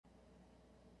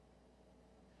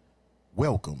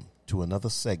Welcome to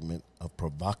another segment of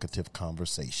Provocative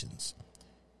Conversations,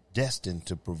 destined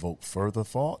to provoke further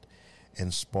thought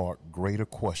and spark greater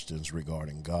questions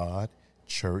regarding God,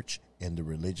 church, and the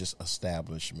religious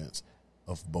establishments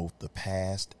of both the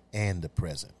past and the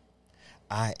present.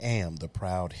 I am the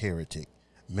proud heretic,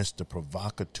 Mr.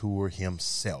 Provocateur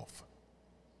himself.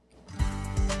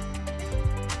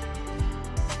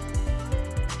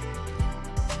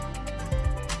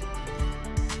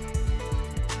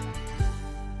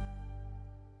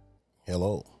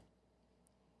 Hello.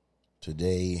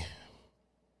 Today,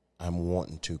 I'm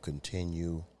wanting to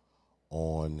continue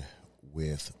on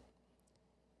with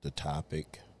the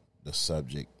topic, the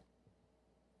subject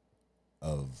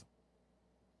of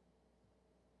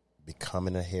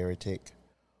becoming a heretic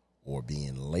or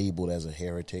being labeled as a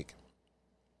heretic,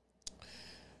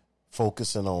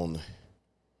 focusing on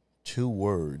two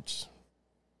words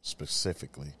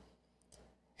specifically: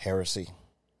 heresy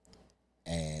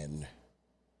and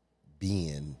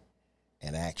being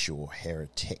an actual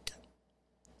heretic.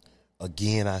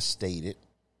 Again, I stated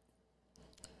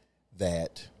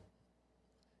that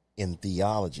in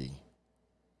theology,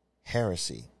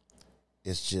 heresy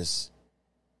is just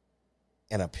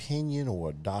an opinion or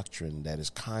a doctrine that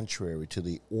is contrary to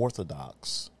the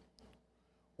orthodox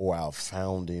or our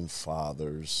founding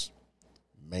fathers,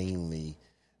 mainly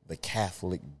the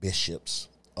Catholic bishops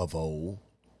of old.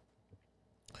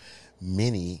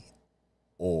 Many,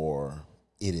 or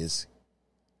it is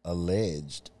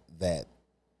alleged that,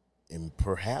 and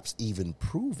perhaps even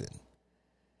proven,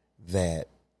 that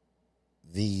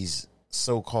these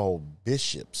so-called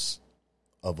bishops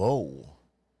of old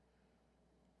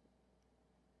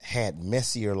had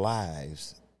messier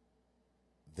lives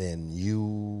than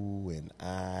you and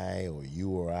I, or you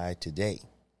or I today,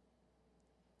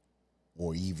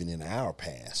 or even in our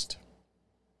past,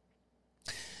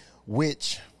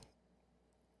 which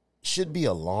should be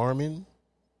alarming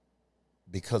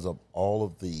because of all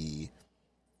of the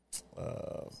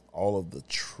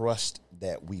trust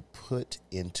that we put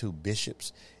into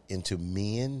bishops, into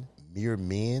men, mere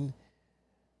men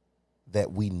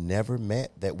that we never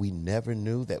met, that we never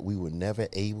knew, that we were never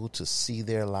able to see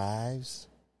their lives.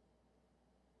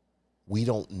 We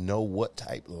don't know what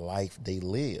type of life they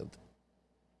lived.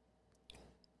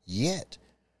 Yet,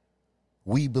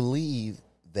 we believe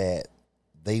that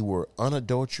they were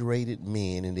unadulterated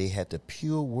men and they had the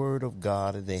pure word of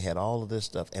God and they had all of this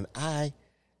stuff. And I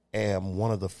am one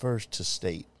of the first to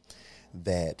state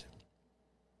that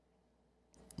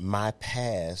my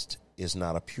past is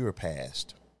not a pure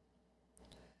past.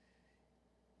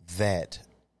 That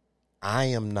I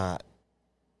am not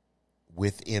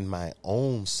within my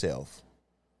own self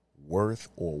worth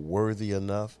or worthy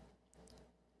enough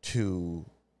to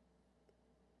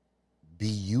be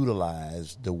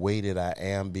utilized the way that I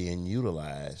am being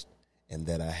utilized and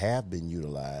that I have been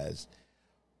utilized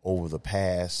over the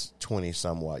past 20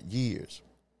 somewhat years.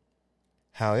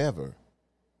 However,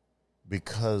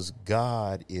 because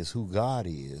God is who God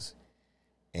is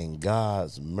and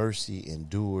God's mercy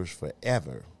endures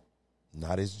forever,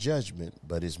 not his judgment,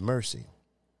 but his mercy,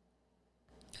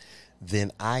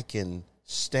 then I can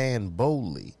stand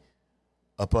boldly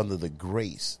up under the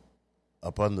grace,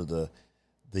 up under the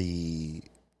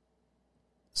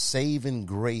saving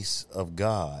grace of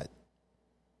God.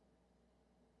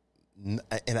 And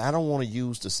I don't want to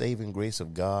use the saving grace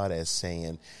of God as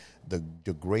saying the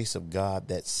grace of God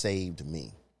that saved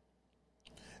me,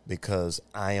 because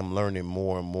I am learning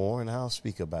more and more, and I'll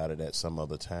speak about it at some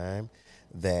other time,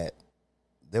 that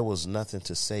there was nothing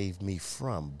to save me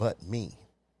from but me.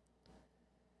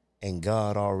 And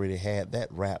God already had that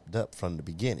wrapped up from the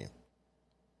beginning.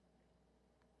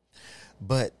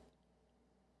 But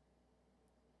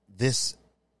this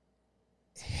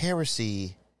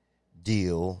heresy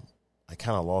deal, I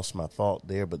kind of lost my thought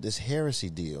there, but this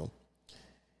heresy deal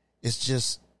is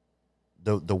just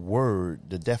the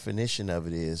word, the definition of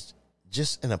it is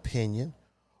just an opinion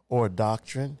or a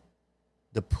doctrine,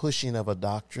 the pushing of a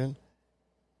doctrine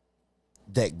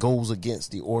that goes against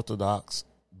the orthodox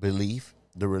belief,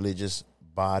 the religious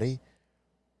body,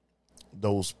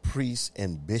 those priests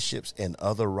and bishops and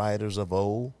other writers of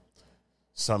old.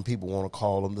 Some people want to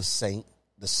call them the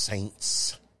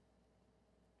saints.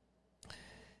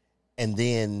 And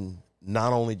then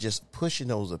not only just pushing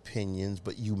those opinions,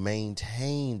 but you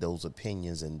maintain those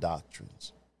opinions and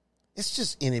doctrines. It's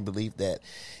just any belief that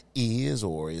is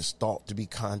or is thought to be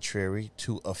contrary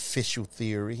to official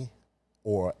theory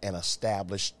or an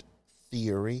established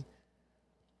theory.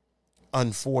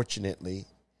 Unfortunately,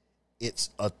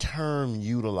 it's a term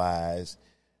utilized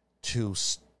to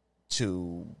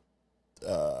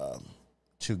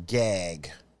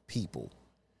gag people,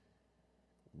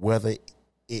 whether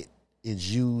it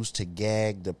is used to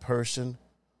gag the person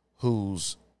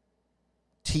who's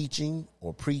teaching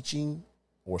or preaching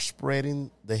or spreading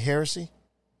the heresy,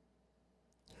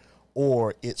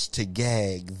 or it's to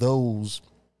gag those,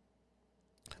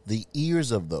 the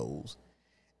ears of those,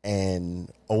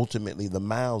 and ultimately the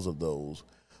mouths of those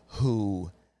who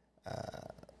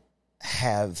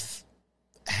have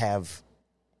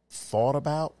thought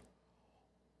about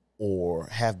or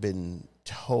have been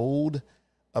told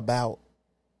about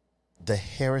the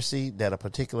heresy that a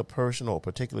particular person or a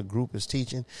particular group is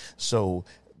teaching. So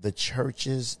the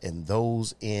churches and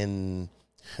those in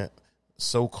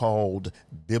so-called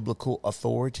biblical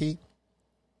authority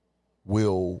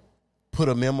will put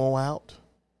a memo out,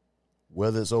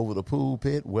 whether it's over the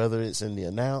pulpit, whether it's in the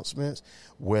announcements,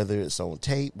 whether it's on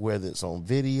tape, whether it's on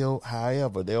video,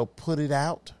 however, they'll put it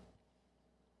out,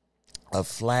 a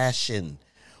flashing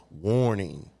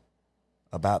warning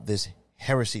about this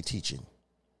heresy teaching.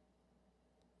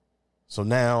 So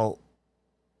now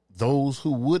those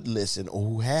who would listen or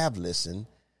who have listened,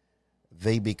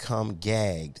 they become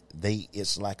gagged.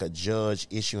 It's like a judge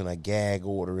issuing a gag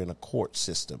order in a court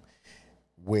system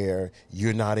where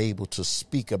you're not able to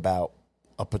speak about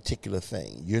a particular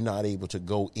thing. You're not able to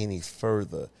go any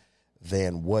further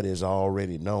than what is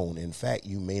already known. In fact,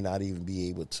 you may not even be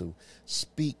able to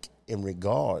speak in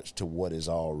regards to what is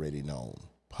already known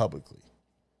publicly.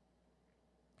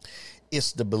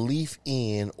 It's the belief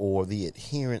in or the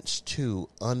adherence to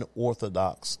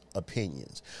unorthodox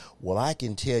opinions. Well, I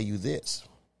can tell you this.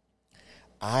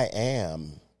 I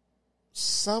am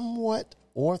somewhat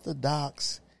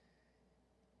orthodox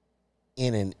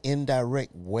in an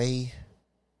indirect way,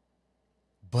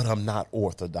 but I'm not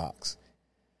orthodox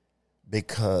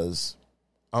because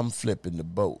I'm flipping the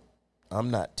boat.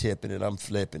 I'm not tipping it. I'm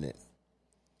flipping it.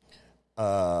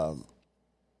 I'm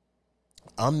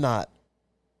not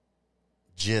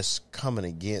just coming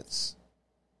against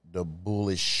the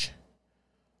bullish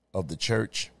of the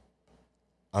church.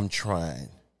 I'm trying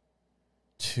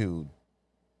to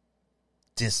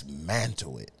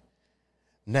dismantle it.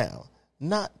 Now,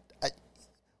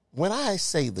 when I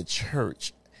say the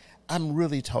church, I'm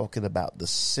really talking about the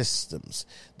systems,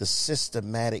 the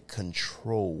systematic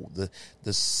control,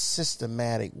 the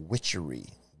systematic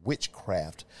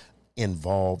witchcraft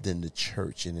involved in the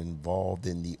church and involved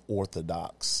in the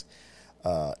orthodox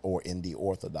or in the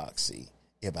orthodoxy,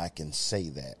 if I can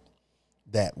say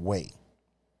that way.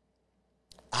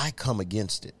 I come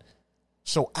against it.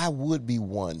 So I would be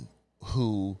one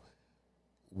who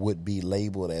would be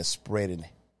labeled as spreading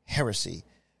heresy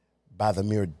by the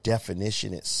mere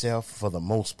definition itself for the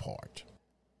most part.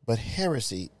 But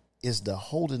heresy is the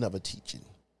holding of a teaching,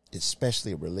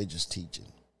 especially a religious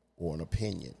teaching or an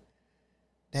opinion,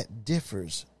 that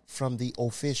differs from the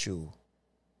official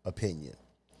opinion.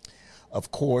 Of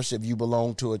course, if you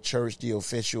belong to a church, the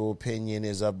official opinion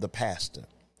is of the pastor.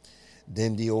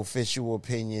 Then the official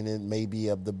opinion, it may be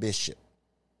of the bishop.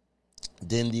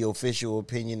 Then the official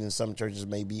opinion in some churches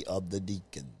may be of the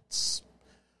deacons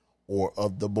or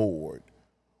of the board,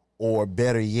 or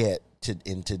better yet,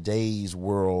 in today's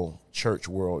world, church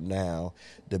world now,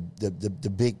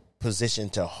 the big position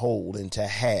to hold and to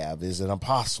have is an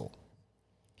apostle.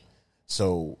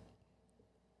 So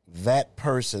that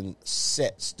person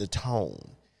sets the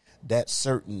tone. That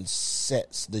certain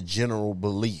sets the general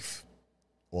belief,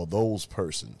 or those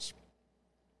persons.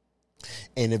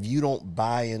 And if you don't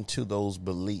buy into those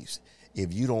beliefs,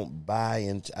 if you don't buy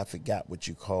into, I forgot what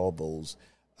you call those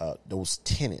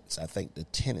tenets, I think the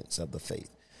tenets of the faith.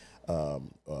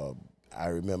 I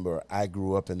remember I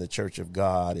grew up in the Church of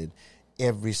God, and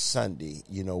every Sunday,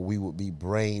 we would be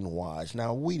brainwashed.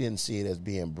 Now, we didn't see it as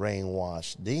being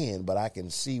brainwashed then, but I can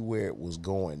see where it was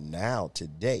going now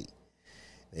today.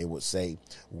 They would say,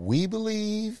 we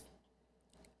believe,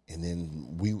 and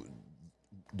then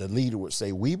the leader would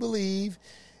say, we believe,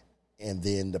 and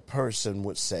then the person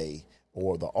would say,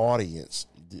 or the audience,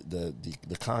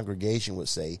 the congregation would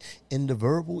say, in the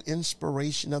verbal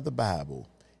inspiration of the Bible.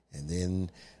 And then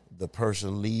the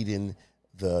person leading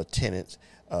the tenants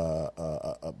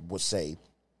would say,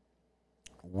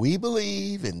 we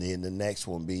believe, and then the next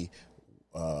one be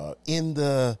in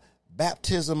the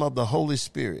baptism of the Holy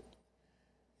Spirit.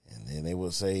 And then they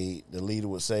would say, the leader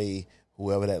would say,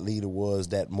 whoever that leader was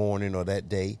that morning or that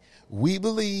day, we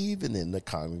believe, and then the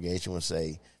congregation would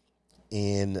say,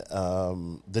 in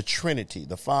the Trinity,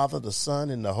 the Father, the Son,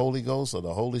 and the Holy Ghost, or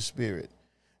the Holy Spirit.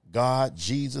 God,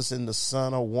 Jesus, and the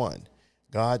Son are one.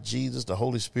 God, Jesus, the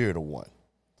Holy Spirit are one.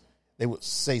 They would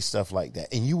say stuff like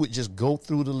that. And you would just go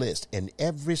through the list. And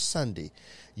every Sunday,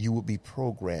 you would be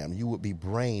programmed, you would be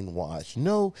brainwashed.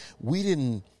 No, we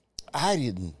didn't. I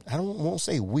didn't. I won't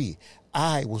say we.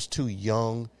 I was too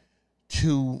young,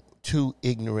 too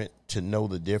ignorant to know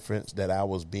the difference that I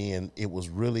was being. It was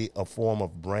really a form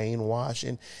of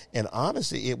brainwashing, and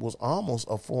honestly, it was almost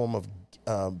a form of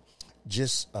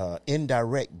just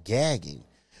indirect gagging,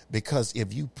 because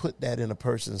if you put that in a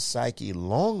person's psyche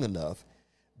long enough,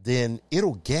 then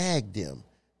it'll gag them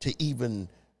to even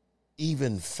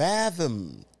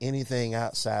fathom anything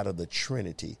outside of the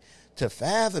Trinity, to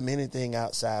fathom anything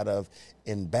outside of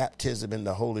in baptism in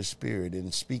the Holy Spirit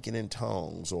and speaking in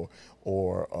tongues,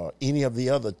 or any of the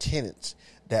other tenets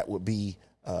that would be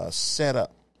set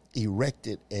up,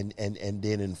 erected, and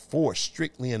then enforced,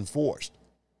 strictly enforced.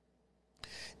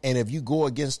 And if you go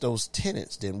against those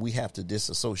tenets, then we have to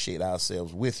disassociate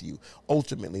ourselves with you.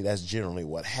 Ultimately, that's generally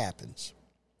what happens.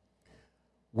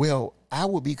 Well, I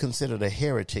would be considered a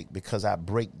heretic because I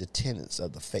break the tenets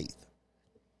of the faith.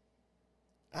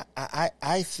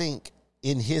 I think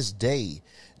in his day,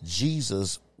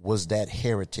 Jesus was that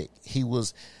heretic. He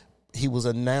was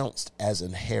announced as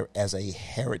a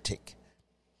heretic.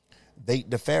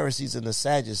 The Pharisees and the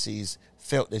Sadducees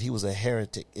felt that he was a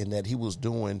heretic and that he was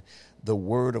doing the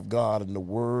word of God and the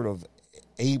word of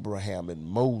Abraham and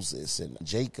Moses and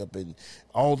Jacob and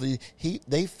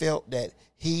they felt that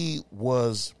he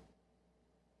was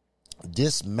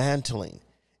dismantling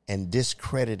and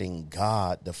discrediting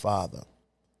God the Father,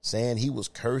 saying he was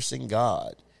cursing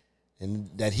God and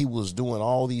that he was doing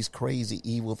all these crazy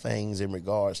evil things in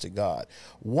regards to God.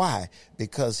 Why?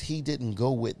 Because he didn't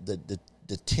go with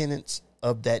the tenets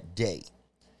of that day.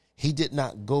 He did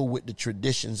not go with the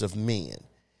traditions of men.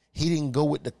 He didn't go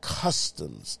with the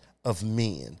customs of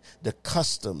men, the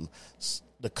customs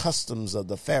of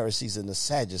the Pharisees and the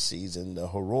Sadducees and the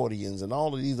Herodians and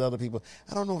all of these other people.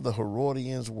 I don't know if the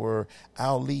Herodians were,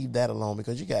 I'll leave that alone,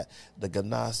 because you got the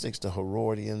Gnostics, the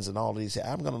Herodians, and all of these.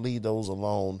 I'm going to leave those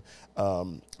alone.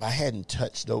 I hadn't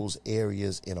touched those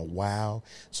areas in a while,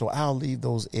 so I'll leave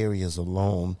those areas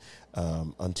alone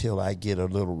until I get a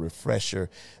little refresher,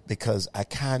 because I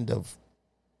kind of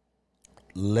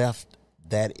left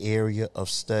that area of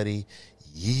study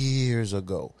years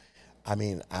ago. I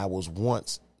mean, I was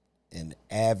once an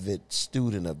avid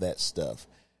student of that stuff,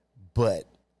 but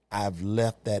I've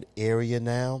left that area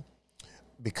now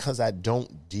because I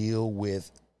don't deal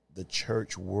with the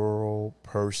church world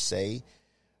per se,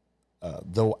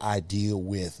 though I deal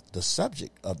with the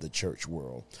subject of the church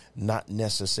world, not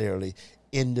necessarily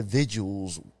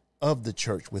individuals of the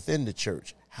church within the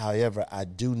church. However, I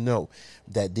do know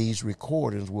that these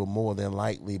recordings will more than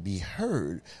likely be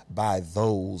heard by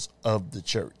those of the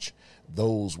church,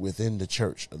 those within the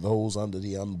church, those under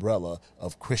the umbrella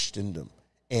of Christendom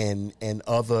and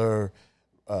other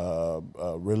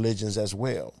religions as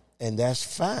well. And that's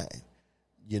fine.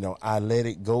 You know, I let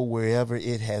it go wherever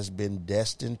it has been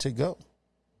destined to go.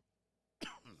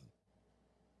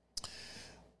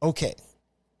 Okay,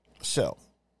 so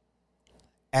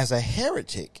as a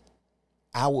heretic,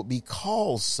 I would be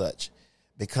called such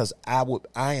because I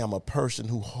am a person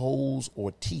who holds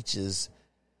or teaches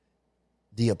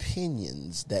the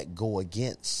opinions that go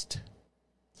against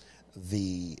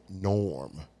the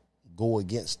norm, go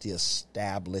against the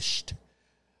established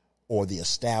or the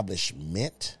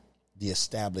establishment, the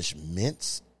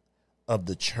establishments of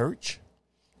the church,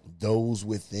 those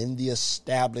within the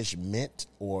establishment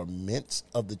or mints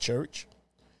of the church.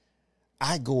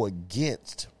 I go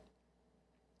against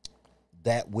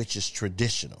that which is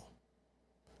traditional,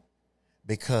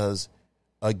 because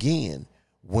again,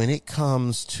 when it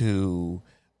comes to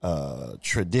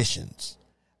traditions,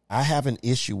 I have an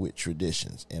issue with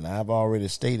traditions, and I've already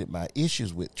stated my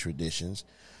issues with traditions.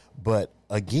 But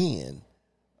again,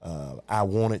 I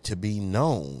want it to be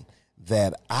known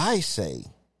that I say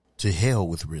to hell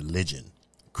with religion,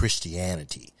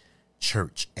 Christianity,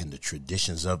 church, and the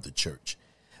traditions of the church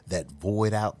that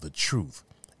void out the truth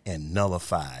and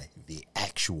nullify the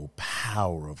actual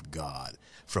power of God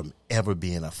from ever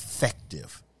being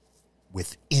effective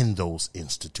within those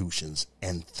institutions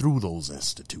and through those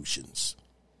institutions.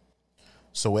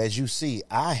 So as you see,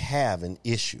 I have an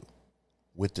issue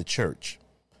with the church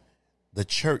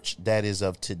that is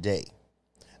of today.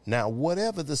 Now,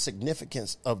 whatever the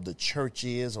significance of the church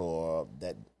is, or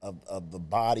that of the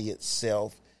body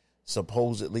itself,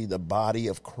 supposedly the body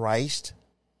of Christ,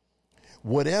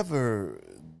 whatever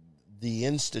the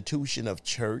institution of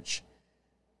church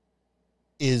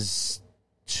is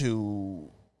to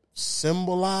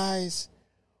symbolize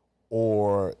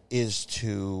or is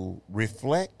to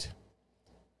reflect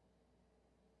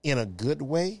in a good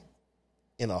way,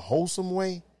 in a wholesome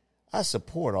way, I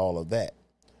support all of that.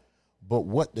 but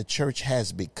what the church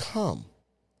has become,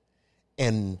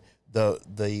 and the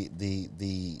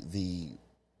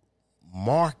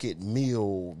market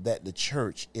meal that the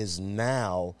church is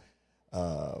now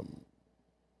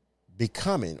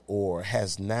becoming, or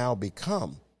has now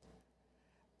become.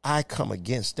 I come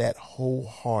against that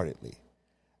wholeheartedly.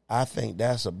 I think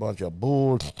that's a bunch of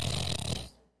bull.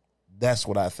 That's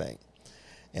what I think.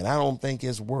 And I don't think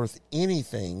it's worth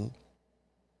anything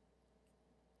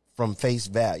from face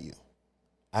value.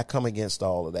 I come against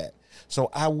all of that. So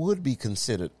I would be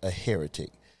considered a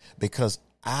heretic, because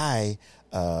I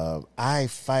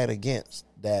fight against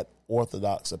that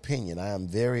orthodox opinion. I am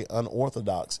very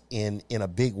unorthodox in a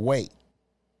big way.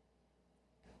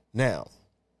 Now,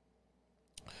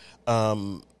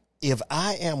 if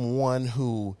I am one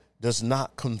who does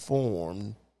not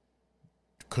conform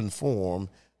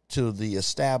to the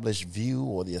established view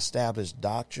or the established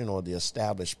doctrine or the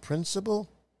established principle,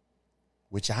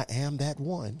 which I am that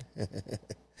one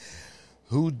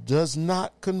who does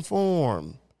not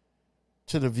conform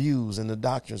to the views and the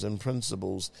doctrines and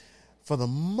principles for the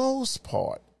most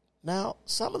part. Now,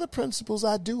 some of the principles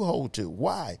I do hold to.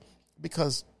 Why?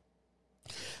 Because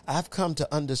I've come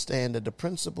to understand that the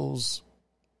principles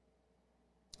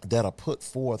that are put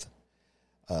forth,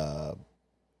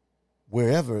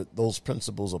 wherever those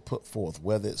principles are put forth,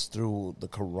 whether it's through the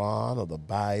Quran or the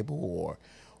Bible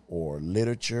or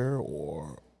literature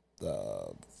or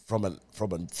from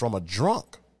a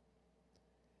drunk,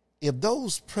 if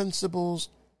those principles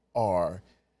are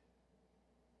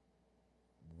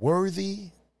worthy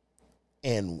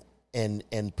and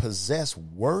possess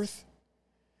worth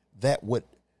that would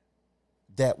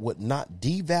not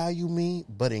devalue me,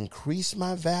 but increase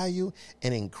my value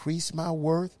and increase my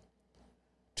worth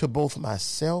to both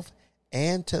myself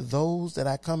and to those that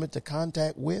I come into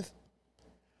contact with,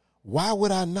 why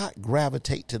would I not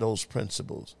gravitate to those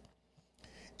principles?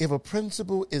 If a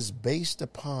principle is based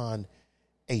upon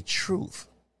a truth,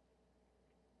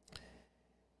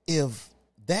 if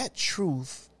that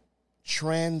truth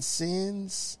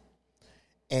transcends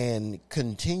and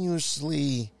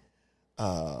continuously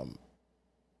go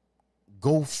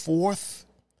forth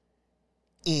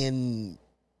in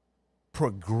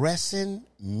progressing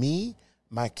me,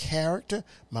 my character,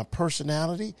 my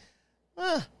personality,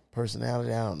 I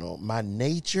don't know, my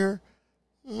nature,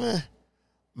 my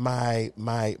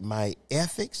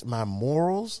ethics, my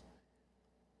morals,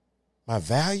 my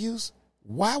values,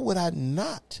 why would I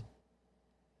not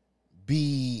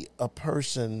be a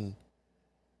person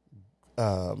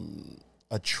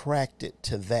attracted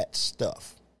to that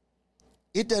stuff?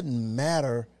 It doesn't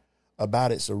matter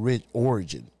about its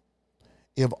origin.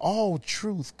 If all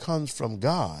truth comes from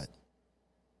God,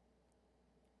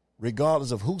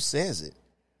 regardless of who says it,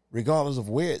 regardless of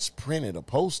where it's printed or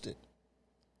posted,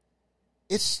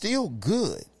 it's still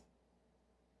good.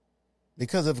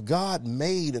 Because if God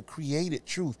made or created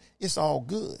truth, it's all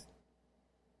good.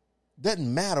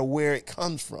 Doesn't matter where it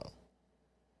comes from.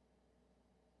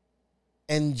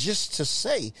 And just to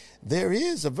say, there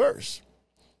is a verse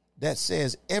that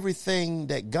says everything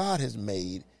that God has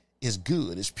made is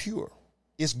good, is pure,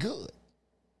 is good.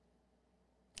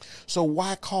 So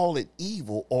why call it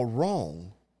evil or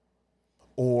wrong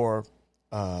or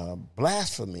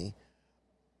blasphemy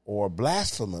or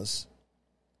blasphemous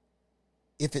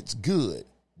if it's good,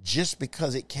 just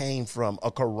because it came from a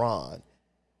Quran,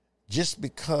 just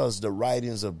because the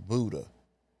writings of Buddha,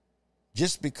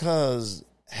 just because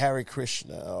Hare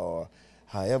Krishna, or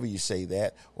however you say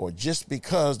that, or just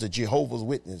because the Jehovah's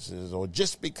Witnesses, or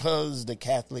just because the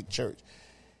Catholic Church,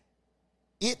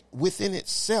 it within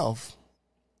itself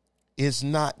is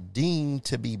not deemed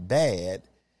to be bad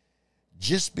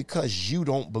just because you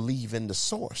don't believe in the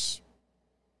source.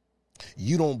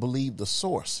 You don't believe the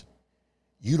source.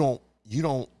 You don't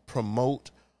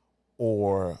promote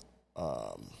or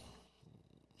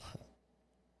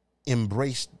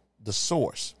embrace the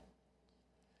source.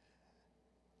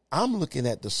 I'm looking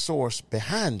at the source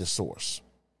behind the source.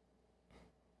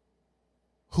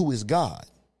 Who is God?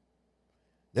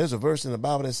 There's a verse in the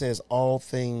Bible that says all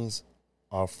things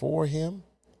are for him,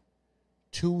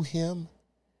 to him,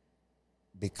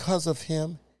 because of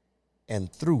him,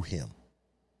 and through him.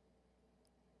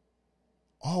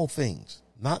 All things,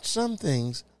 not some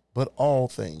things, but all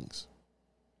things.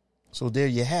 So there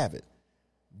you have it.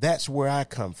 That's where I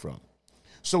come from.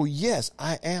 So yes,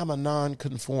 I am a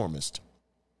nonconformist.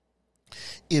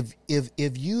 If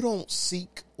you don't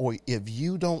seek, or if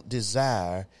you don't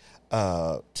desire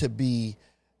to be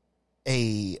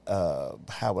a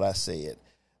how would I say it,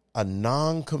 a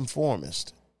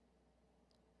nonconformist,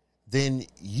 then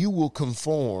you will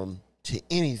conform to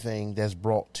anything that's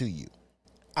brought to you.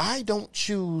 I don't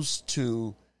choose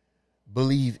to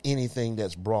believe anything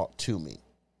that's brought to me.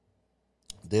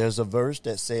 There's a verse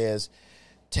that says,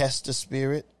 test the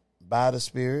spirit by the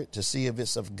spirit to see if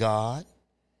it's of God.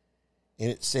 And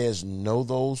it says, know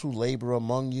those who labor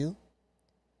among you.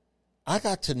 I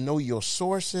got to know your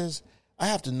sources. I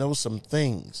have to know some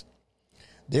things.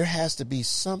 There has to be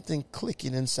something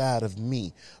clicking inside of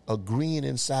me, agreeing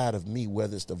inside of me,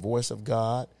 whether it's the voice of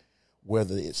God,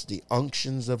 whether it's the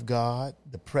unctions of God,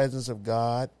 the presence of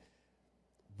God,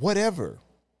 whatever.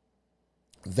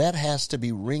 That has to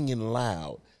be ringing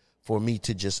loud for me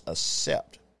to just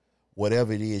accept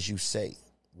whatever it is you say,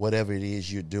 whatever it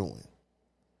is you're doing.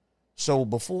 So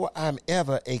before I'm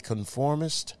ever a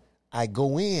conformist, I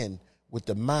go in with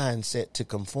the mindset to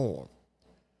conform,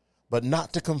 but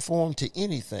not to conform to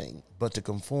anything, but to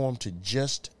conform to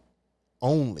just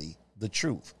only the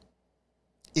truth,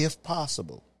 if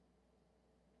possible.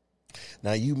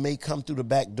 Now, you may come through the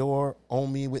back door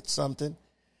on me with something,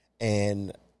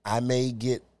 and I may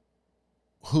get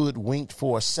hoodwinked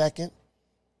for a second,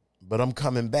 but I'm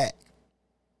coming back,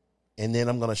 and then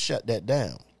I'm going to shut that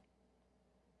down.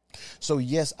 So,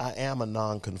 yes, I am a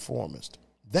nonconformist.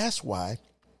 That's why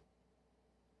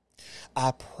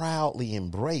I proudly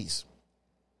embrace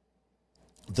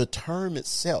the term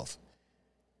itself,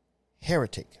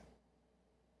 heretic,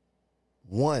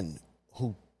 one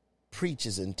who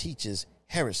preaches and teaches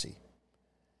heresy.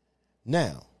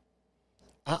 Now,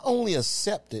 I only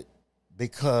accept it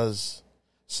because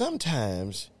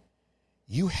sometimes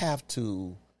you have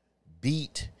to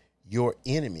beat your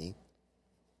enemy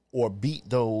or beat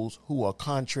those who are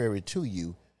contrary to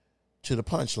you to the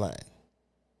punchline.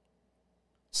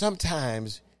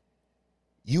 Sometimes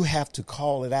you have to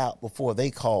call it out before they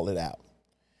call it out.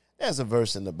 There's a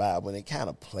verse in the Bible, and it kind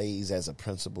of plays as a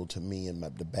principle to me in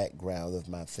the background of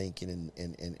my thinking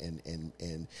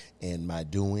and my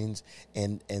doings,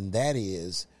 and that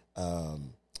is,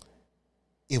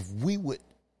 if we would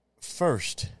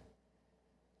first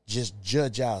just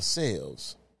judge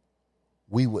ourselves,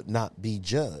 we would not be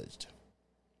judged.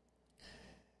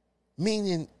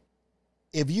 Meaning,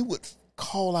 if you would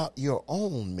call out your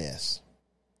own mess,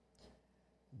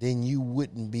 then you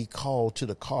wouldn't be called to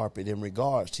the carpet in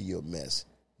regards to your mess,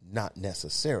 not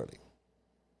necessarily.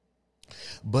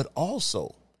 But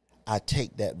also, I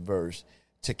take that verse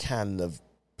to kind of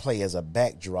play as a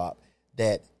backdrop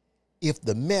that if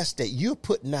the mess that you're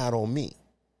putting out on me,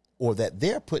 or that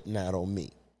they're putting out on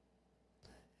me,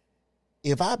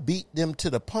 if I beat them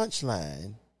to the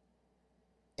punchline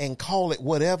and call it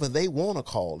whatever they want to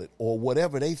call it, or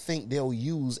whatever they think they'll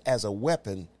use as a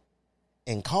weapon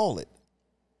and call it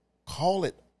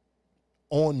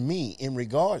on me in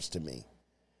regards to me,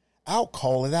 I'll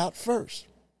call it out first.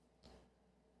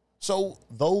 So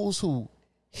those who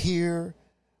hear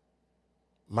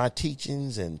my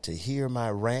teachings and to hear my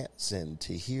rants and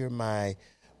to hear my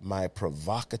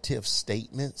provocative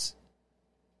statements,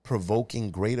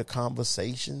 provoking greater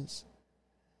conversations,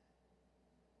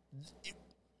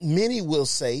 many will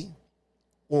say,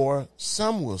 or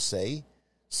some will say,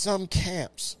 some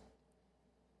camps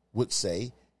would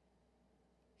say,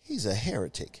 he's a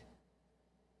heretic.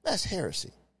 That's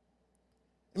heresy.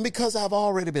 And because I've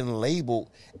already been labeled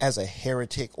as a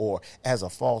heretic or as a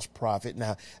false prophet,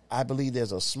 now I believe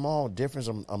there's a small difference.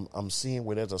 I'm seeing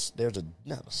where there's a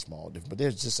not a small difference, but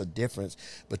there's just a difference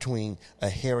between a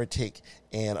heretic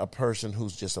and a person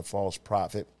who's just a false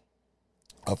prophet.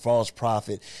 A false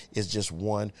prophet is just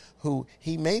one who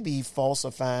he may be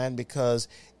falsifying because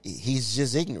he's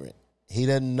just ignorant. He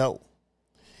doesn't know.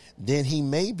 Then he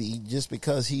may be just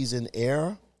because he's in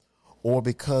error, or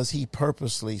because he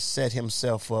purposely set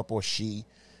himself up, or she,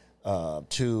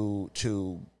 to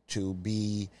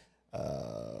be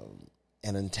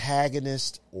an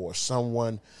antagonist, or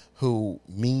someone who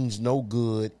means no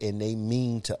good and they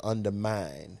mean to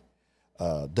undermine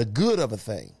the good of a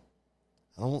thing.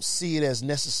 I don't see it as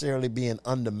necessarily being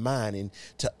undermining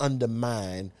to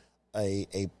undermine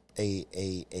a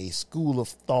school of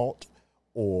thought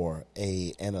or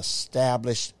an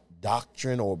established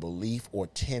doctrine or belief or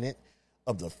tenet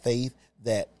of the faith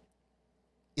that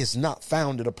is not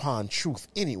founded upon truth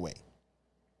anyway.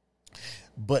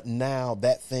 But now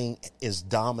that thing is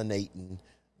dominating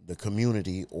the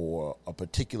community or a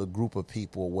particular group of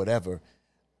people or whatever.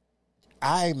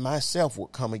 I myself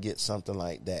would come against something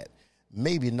like that.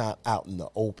 Maybe not out in the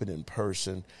open in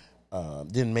person.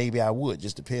 Then maybe I would.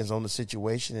 Just depends on the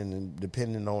situation and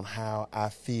depending on how I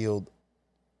feel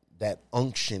that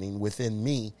unctioning within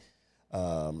me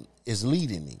is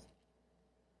leading me.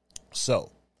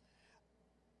 So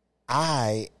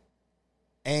I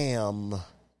am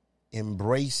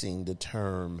embracing the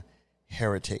term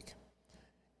heretic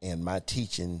and my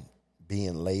teaching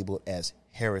being labeled as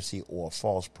heresy or a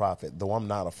false prophet, though I'm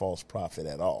not a false prophet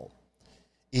at all.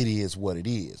 It is what it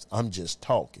is. I'm just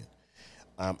talking.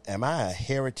 Am I a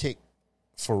heretic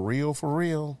for real, for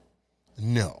real?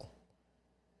 No.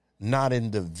 Not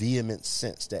in the vehement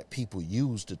sense that people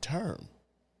use the term.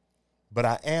 But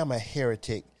I am a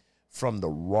heretic from the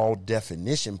raw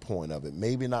definition point of it.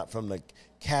 Maybe not from the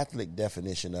Catholic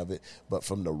definition of it, but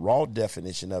from the raw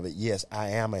definition of it, yes, I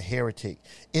am a heretic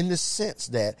in the sense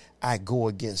that I go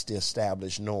against the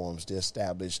established norms, the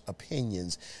established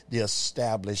opinions, the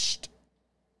established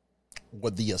or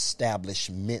the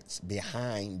establishments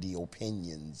behind the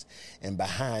opinions and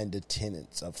behind the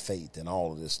tenets of faith and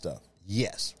all of this stuff.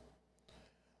 Yes.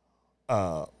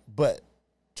 But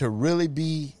to really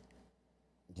be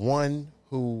one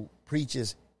who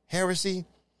preaches heresy,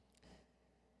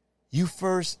 you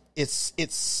first, it's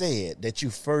said that you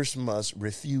first must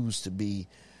refuse to be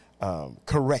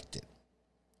corrected.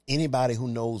 Anybody who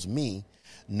knows me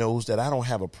knows that I don't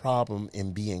have a problem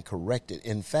in being corrected.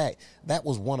 In fact, that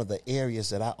was one of the areas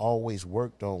that I always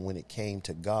worked on when it came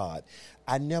to God.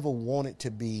 I never wanted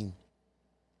to be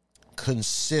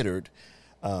considered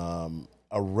a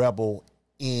rebel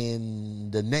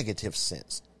in the negative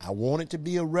sense. I wanted to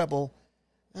be a rebel.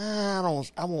 I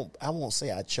won't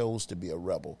say I chose to be a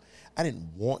rebel. I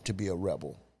didn't want to be a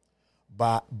rebel.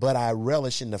 But I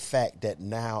relish in the fact that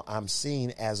now I'm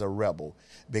seen as a rebel,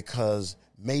 because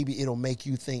maybe it'll make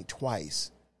you think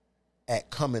twice at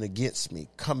coming against me,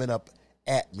 coming up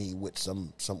at me with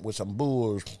some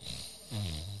bulls,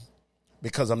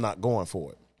 because I'm not going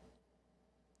for it.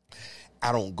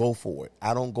 I don't go for it.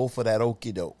 I don't go for that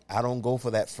okie doke. I don't go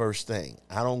for that first thing.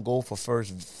 I don't go for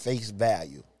first face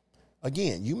value.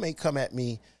 Again, you may come at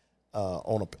me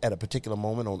at a particular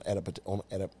moment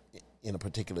in a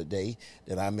particular day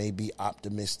that I may be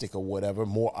optimistic or whatever,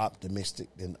 more optimistic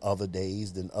than other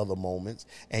days, than other moments,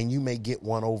 and you may get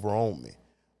one over on me.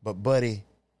 But buddy,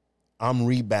 I'm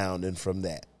rebounding from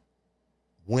that.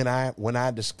 When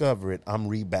I discover it, I'm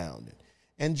rebounding.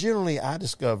 And generally I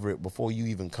discover it before you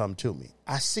even come to me.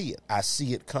 I see it. I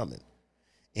see it coming.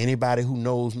 Anybody who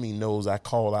knows me knows I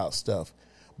call out stuff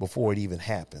before it even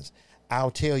happens.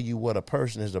 I'll tell you what a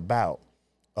person is about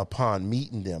upon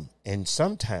meeting them, and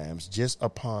sometimes just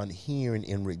upon hearing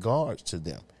in regards to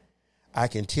them. I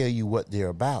can tell you what they're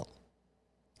about.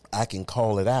 I can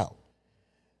call it out.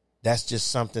 That's just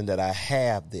something that I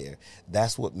have there.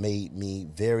 That's what made me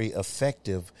very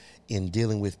effective in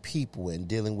dealing with people and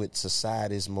dealing with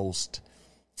society's most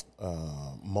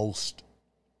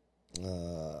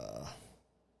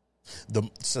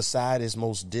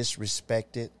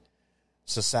disrespected,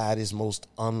 society's most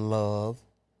unloved,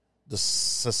 the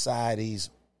society's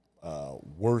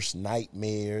worst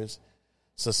nightmares,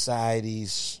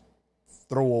 society's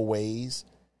throwaways.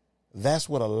 That's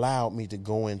what allowed me to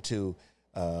go into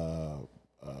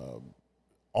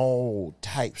all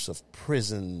types of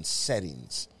prison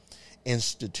settings,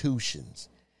 institutions,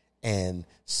 and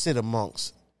sit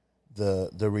amongst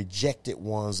the rejected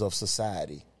ones of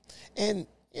society. And,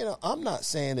 I'm not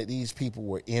saying that these people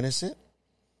were innocent,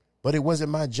 but it wasn't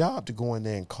my job to go in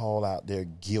there and call out their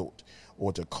guilt,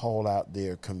 or to call out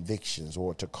their convictions,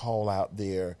 or to call out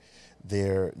their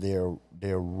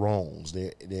wrongs,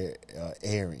 their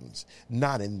errings.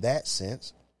 Not in that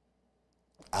sense.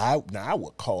 I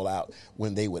would call out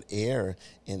when they would err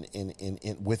in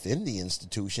within the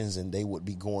institutions, and they would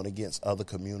be going against other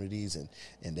communities, and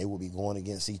they would be going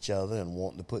against each other and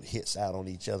wanting to put hits out on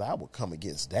each other. I would come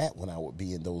against that when I would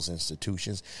be in those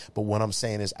institutions. But what I'm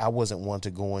saying is, I wasn't one to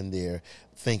go in there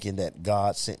thinking that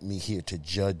God sent me here to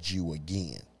judge you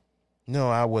again. No,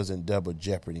 I wasn't double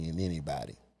jeopardying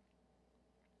anybody.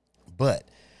 But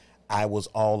I was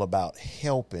all about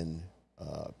helping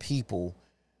people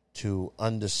to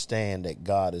understand that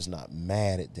God is not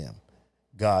mad at them.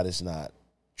 God is not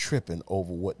tripping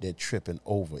over what they're tripping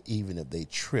over, even if they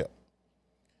trip.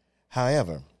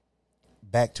 However,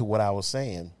 back to what I was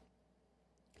saying,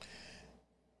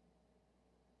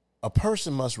 a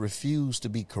person must refuse to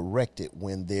be corrected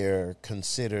when they're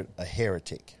considered a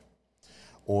heretic,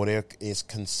 or there is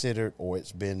considered, or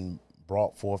it's been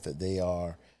brought forth that they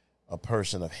are a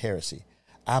person of heresy.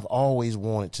 I've always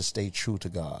wanted to stay true to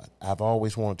God. I've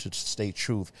always wanted to stay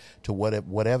true to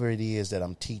whatever it is that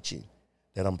I'm teaching,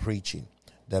 that I'm preaching,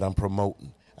 that I'm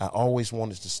promoting. I always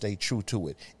wanted to stay true to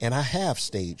it. And I have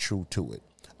stayed true to it.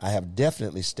 I have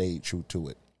definitely stayed true to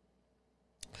it.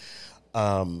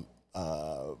 A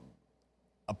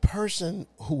person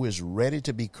who is ready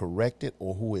to be corrected,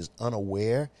 or who is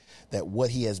unaware that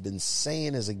what he has been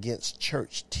saying is against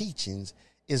church teachings,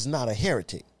 is not a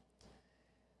heretic.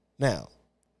 Now,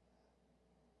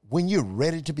 when you're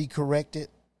ready to be corrected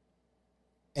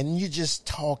and you're just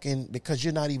talking because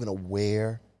you're not even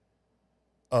aware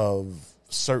of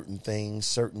certain things,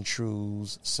 certain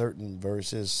truths, certain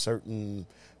verses, certain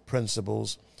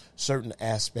principles, certain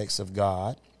aspects of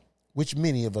God, which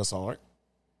many of us aren't,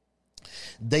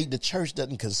 the church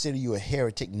doesn't consider you a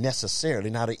heretic necessarily.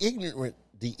 Now,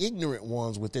 the ignorant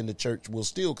ones within the church will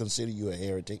still consider you a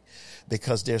heretic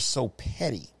because they're so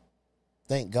petty.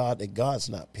 Thank God that God's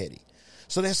not petty.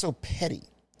 So they're so petty.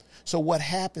 So what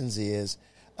happens is,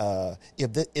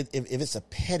 if it's a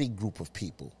petty group of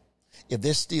people, if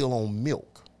they're still on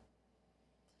milk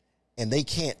and they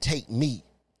can't take meat,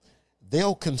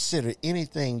 they'll consider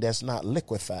anything that's not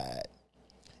liquefied,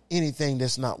 anything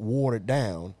that's not watered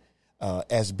down,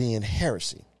 as being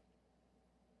heresy.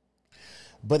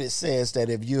 But it says that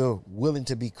if you're willing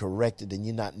to be corrected, then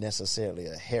you're not necessarily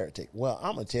a heretic. Well,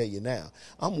 I'm going to tell you now,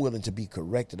 I'm willing to be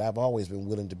corrected. I've always been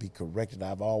willing to be corrected.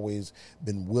 I've always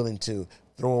been willing to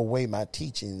throw away my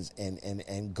teachings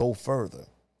and go further.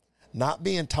 Not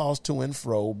being tossed to and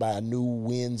fro by new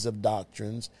winds of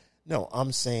doctrines. No,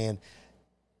 I'm saying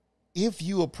if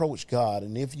you approach God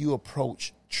and if you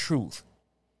approach truth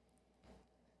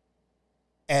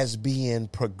as being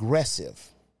progressive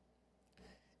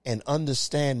and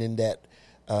understanding that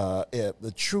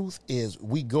the truth is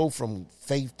we go from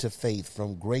faith to faith,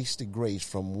 from grace to grace,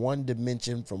 from one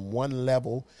dimension, from one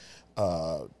level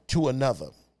to another,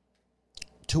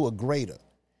 to a greater.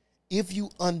 If you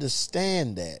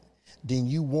understand that, then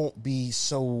you won't be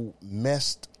so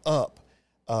messed up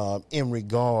in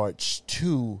regards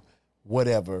to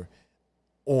whatever,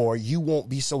 or you won't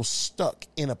be so stuck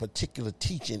in a particular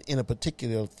teaching, in a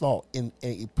particular thought, in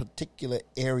a particular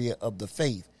area of the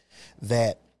faith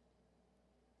that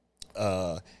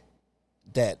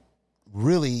that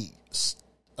really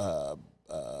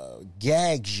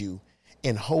gags you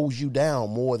and holds you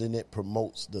down more than it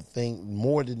promotes the thing,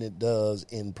 more than it does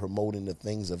in promoting the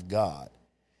things of God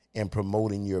and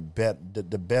promoting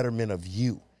the betterment of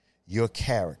you, your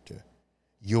character,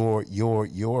 your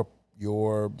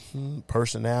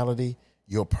personality,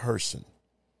 your person,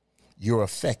 your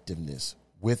effectiveness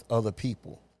with other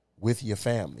people, with your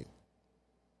family.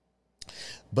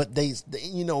 But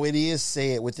it is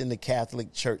said within the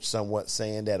Catholic Church somewhat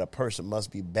saying that a person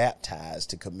must be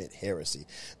baptized to commit heresy,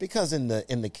 because in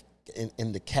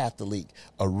the Catholic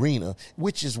arena,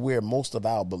 which is where most of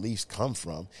our beliefs come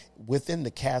from, within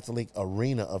the Catholic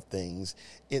arena of things,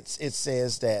 it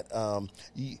says that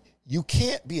you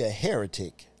can't be a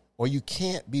heretic, or you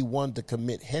can't be one to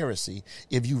commit heresy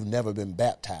if you've never been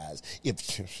baptized, if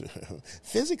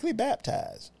physically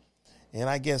baptized. And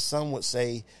I guess some would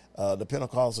say the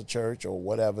Pentecostal church or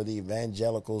whatever, the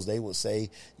evangelicals, they would say,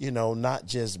 not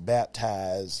just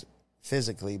baptized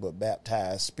physically, but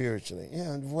baptized spiritually.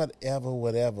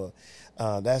 Whatever.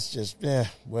 That's just,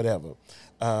 whatever.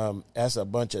 That's a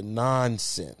bunch of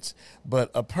nonsense.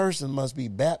 But a person must be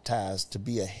baptized to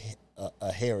be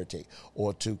a heretic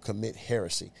or to commit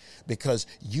heresy, because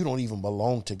you don't even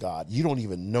belong to God. You don't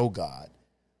even know God.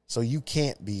 So you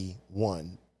can't be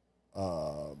one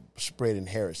spreading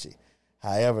heresy.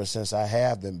 However, since I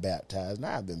have been baptized,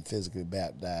 now I've been physically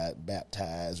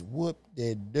baptized,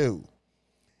 whoop-de-doo.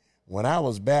 When I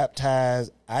was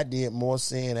baptized, I did more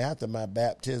sin after my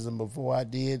baptism before I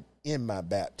did in my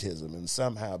baptism. And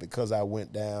somehow, because I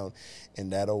went down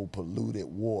in that old polluted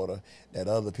water that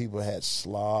other people had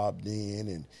slobbed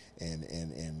in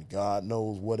and God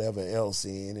knows whatever else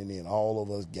in, and then all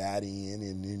of us got in,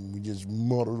 and then we just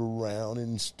muddled around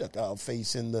and stuck our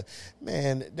face in the,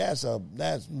 man,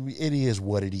 it is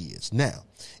what it is. Now,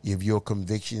 if your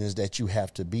conviction is that you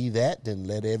have to be that, then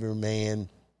let every man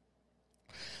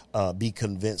be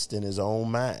convinced in his own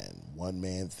mind. One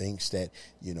man thinks that,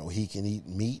 he can eat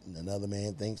meat, and another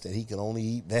man thinks that he can only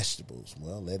eat vegetables.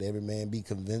 Well, let every man be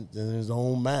convinced in his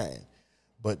own mind.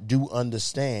 But do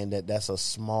understand that that's a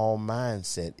small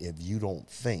mindset if you don't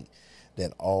think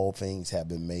that all things have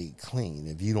been made clean.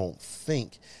 If you don't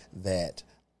think that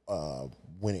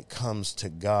when it comes to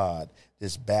God,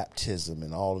 this baptism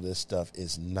and all of this stuff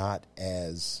is not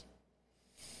as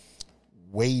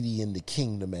weighty in the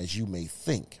kingdom as you may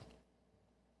think.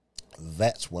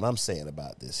 That's what I'm saying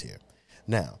about this here.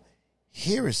 Now,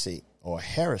 heresy or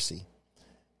heresy,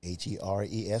 Heresy,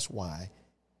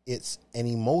 it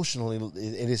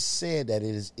is said that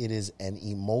it is an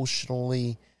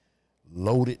emotionally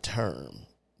loaded term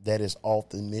that is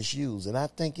often misused. And I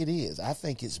think it is. I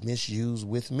think it's misused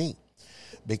with me,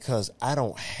 because I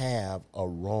don't have a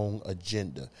wrong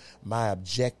agenda. My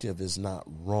objective is not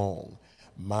wrong.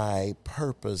 My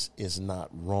purpose is not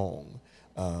wrong.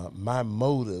 my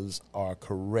motives are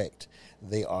correct.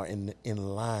 They are in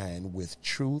line with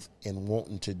truth and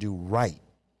wanting to do right.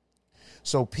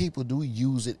 So people do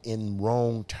use it in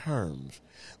wrong terms.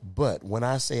 But when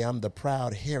I say I'm the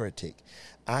proud heretic,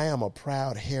 I am a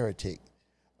proud heretic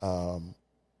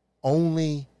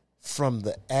only from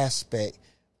the aspect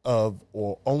of,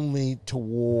 or only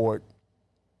toward,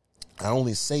 I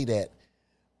only say that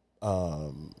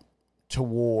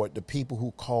toward the people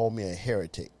who call me a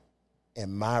heretic.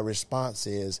 And my response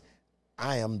is,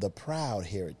 I am the proud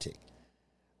heretic.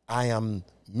 I am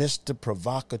Mr.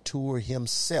 Provocateur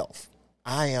himself.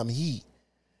 I am he.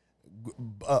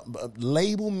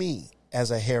 Label me as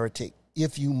a heretic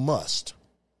if you must.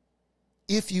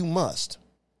 If you must.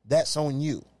 That's on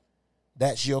you.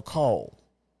 That's your call.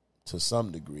 To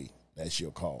some degree, that's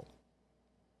your call.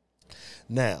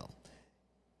 Now,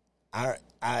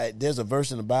 there's a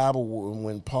verse in the Bible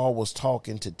when Paul was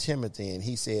talking to Timothy, and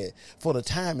he said, for the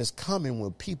time is coming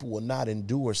when people will not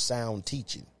endure sound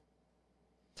teaching,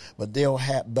 but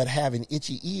having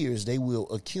itchy ears, they will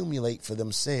accumulate for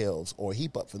themselves or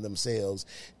heap up for themselves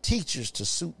teachers to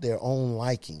suit their own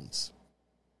likings,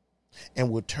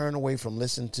 and will turn away from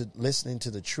listening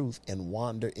to the truth and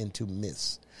wander into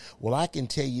myths. Well, I can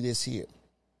tell you this here.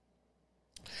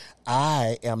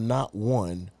 I am not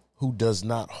one who does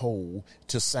not hold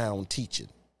to sound teaching.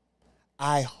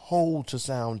 I hold to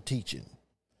sound teaching.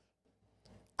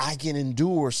 I can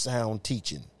endure sound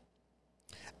teaching.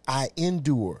 I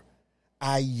endure.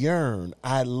 I yearn.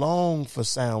 I long for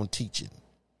sound teaching.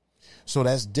 So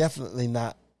that's definitely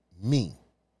not me,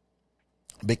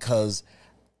 because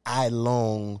I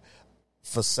long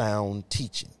for sound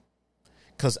teaching.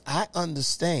 Because I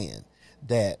understand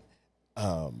that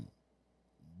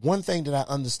one thing that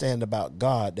I understand about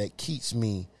God that keeps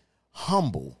me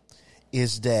humble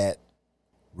is that,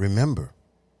 remember,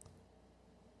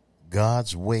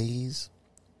 God's ways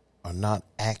are not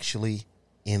actually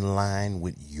in line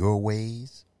with your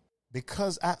ways.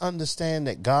 Because I understand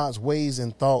that God's ways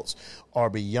and thoughts are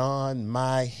beyond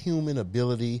my human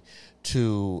ability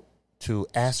to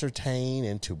ascertain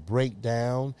and to break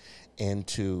down and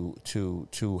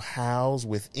to house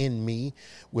within me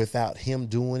without him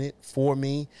doing it for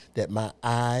me, that my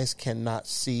eyes cannot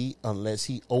see unless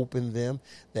he opened them,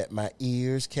 that my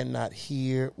ears cannot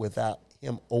hear without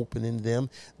him opening them,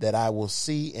 that I will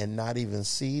see and not even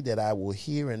see, that I will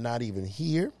hear and not even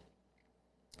hear.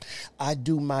 I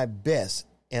do my best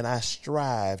and I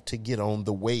strive to get on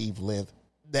the wavelength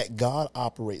that God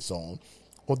operates on,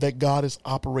 or that God is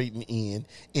operating in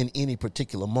any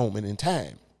particular moment in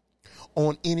time,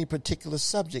 on any particular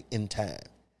subject in time.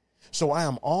 So I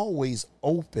am always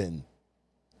open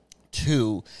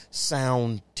to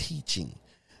sound teaching.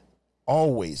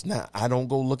 Always. Now, I don't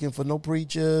go looking for no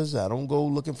preachers. I don't go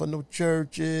looking for no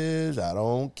churches. I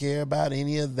don't care about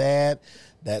any of that.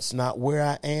 That's not where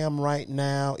I am right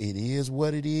now. It is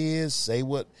what it is. Say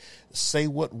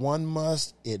what one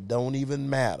must. It don't even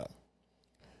matter.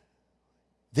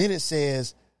 Then it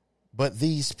says, but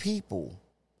these people,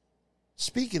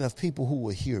 speaking of people who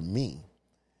will hear me,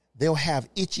 they'll have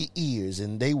itchy ears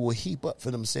and they will heap up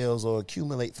for themselves or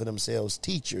accumulate for themselves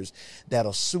teachers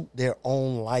that'll suit their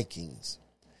own likings.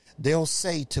 They'll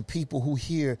say to people who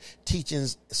hear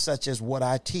teachings such as what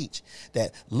I teach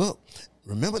that, look,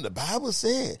 remember the Bible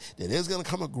said that there's going to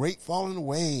come a great falling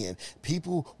away and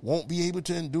people won't be able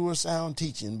to endure sound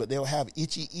teaching, but they'll have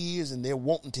itchy ears and they're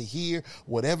wanting to hear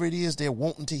whatever it is they're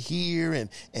wanting to hear, and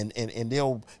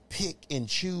they'll pick and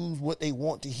choose what they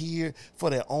want to hear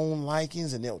for their own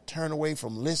likings, and they'll turn away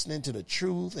from listening to the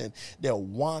truth, and they'll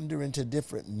wander into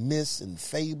different myths and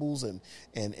fables and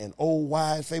old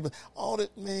wise fables. All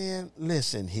that, man,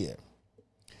 listen here.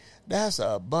 That's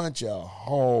a bunch of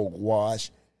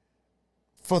hogwash.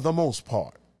 For the most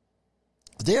part,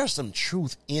 there's some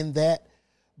truth in that,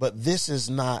 but this is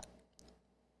not,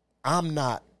 I'm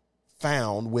not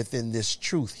found within this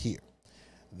truth here.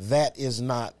 That is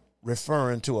not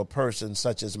referring to a person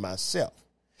such as myself.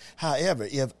 However,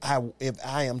 if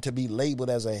I am to be labeled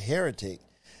as a heretic,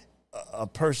 a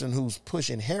person who's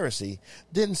pushing heresy,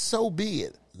 then so be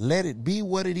it. Let it be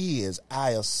what it is.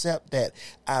 I accept that.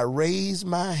 I raise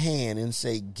my hand and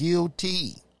say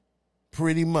guilty,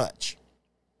 pretty much.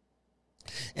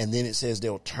 And then it says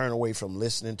they'll turn away from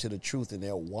listening to the truth and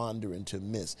they'll wander into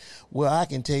myths. Well, I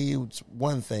can tell you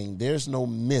one thing. There's no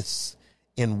myths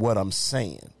in what I'm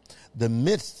saying. The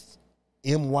myths,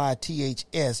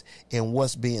 myths, in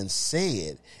what's being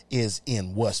said is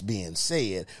in what's being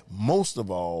said, most of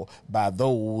all by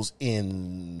those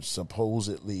in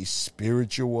supposedly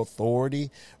spiritual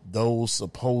authority, those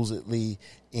supposedly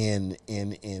in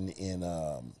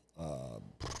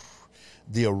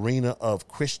the arena of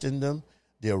Christendom,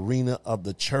 the arena of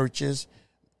the churches,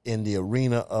 in the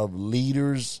arena of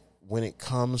leaders when it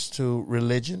comes to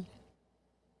religion,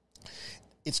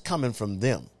 it's coming from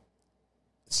them.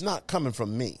 It's not coming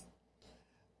from me.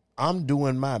 I'm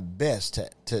doing my best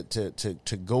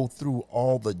to go through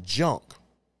all the junk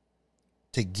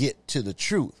to get to the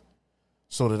truth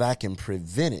so that I can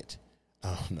prevent it.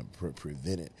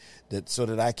 So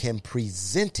that I can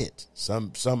present it.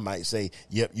 Some might say,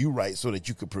 yep, you're right, so that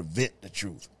you could prevent the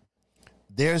truth.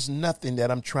 There's nothing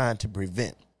that I'm trying to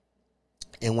prevent.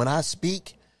 And when I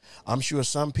speak, I'm sure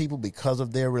some people, because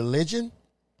of their religion,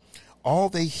 all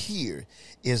they hear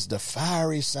is the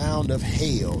fiery sound of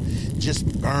hell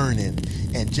just burning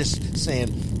and just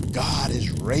saying, God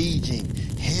is raging.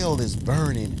 Hell is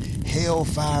burning.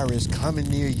 Hellfire is coming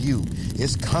near you.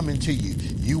 It's coming to you.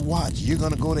 You watch. You're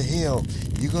going to go to hell.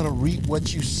 You're going to reap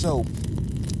what you sow.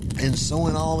 And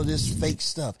sowing all of this fake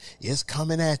stuff. It's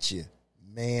coming at you.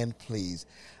 Man, please.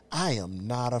 I am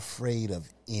not afraid of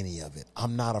any of it.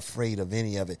 I'm not afraid of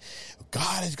any of it.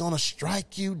 God is going to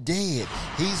strike you dead.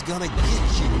 He's going to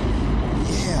get you.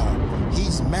 Yeah,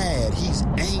 he's mad. He's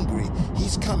angry.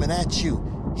 He's coming at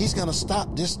you. He's going to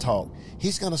stop this talk.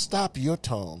 He's going to stop your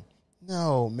tongue.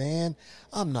 No, man,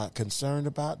 I'm not concerned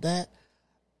about that.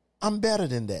 I'm better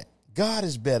than that. God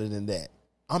is better than that.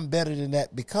 I'm better than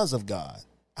that because of God.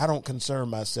 I don't concern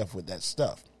myself with that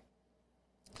stuff.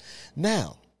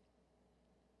 Now,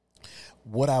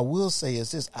 what I will say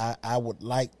is this: I would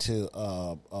like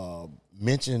to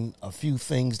mention a few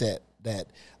things that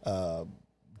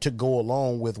to go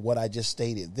along with what I just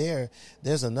stated there.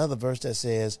 There's another verse that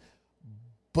says,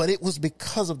 "But it was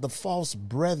because of the false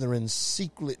brethren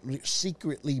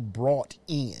secretly brought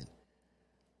in."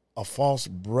 A false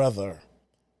brother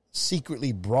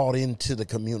secretly brought into the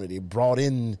community, brought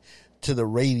in to the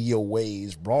radio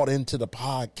waves, brought into the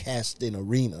podcasting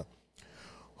arena,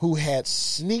 who had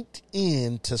sneaked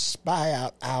in to spy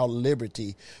out our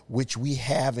liberty, which we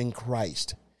have in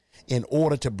Christ, in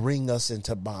order to bring us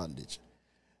into bondage.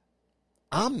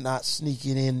 I'm not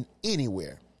sneaking in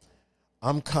anywhere.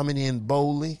 I'm coming in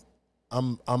boldly.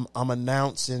 I'm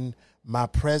announcing my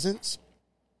presence.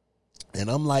 And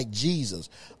I'm like Jesus.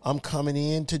 I'm coming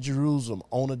into Jerusalem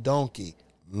on a donkey,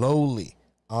 lowly.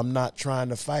 I'm not trying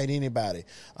to fight anybody.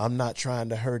 I'm not trying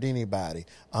to hurt anybody.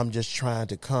 I'm just trying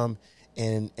to come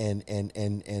and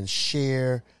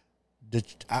share the,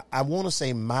 I want to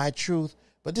say my truth,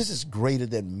 but this is greater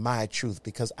than my truth,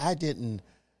 because I didn't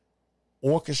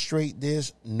orchestrate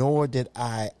this, nor did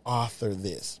I author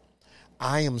this.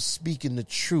 I am speaking the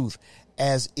truth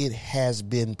as it has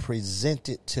been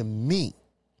presented to me.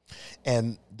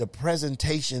 And the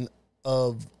presentation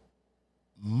of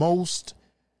most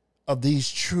of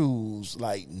these truths,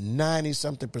 like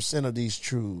 90-something% of these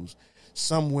truths,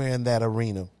 somewhere in that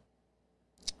arena,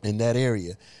 in that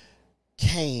area,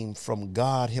 came from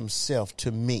God himself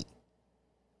to me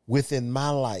within my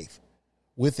life,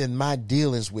 within my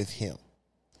dealings with him.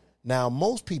 Now,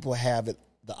 most people have it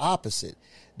the opposite.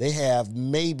 They have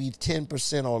maybe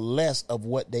 10% or less of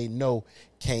what they know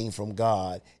came from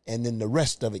God, and then the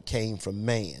rest of it came from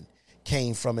man,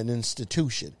 came from an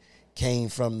institution, came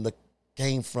from the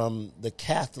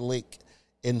Catholic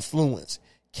influence,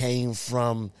 came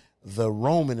from the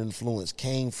Roman influence,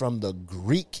 came from the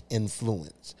Greek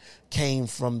influence, came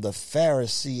from the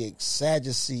Pharisaic,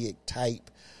 Sadduceic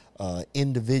type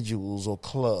individuals or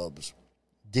clubs,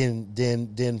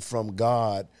 then from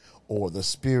God or the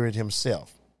Spirit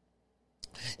himself.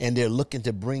 And they're looking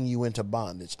to bring you into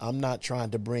bondage. I'm not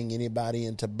trying to bring anybody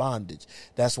into bondage.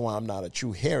 That's why I'm not a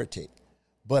true heretic.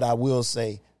 But I will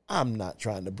say, I'm not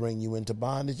trying to bring you into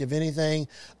bondage. If anything,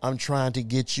 I'm trying to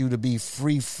get you to be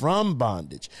free from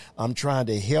bondage. I'm trying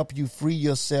to help you free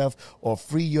yourself or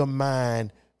free your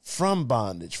mind from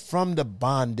bondage, from the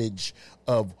bondage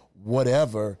of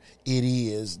whatever it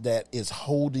is that is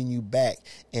holding you back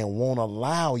and won't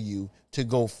allow you to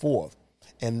go forth.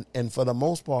 And for the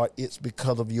most part, it's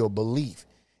because of your belief.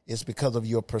 It's because of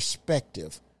your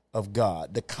perspective of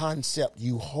God, the concept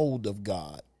you hold of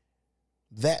God.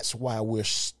 That's why we're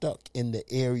stuck in the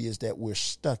areas that we're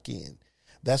stuck in.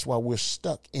 That's why we're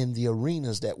stuck in the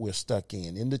arenas that we're stuck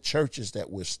in the churches that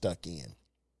we're stuck in.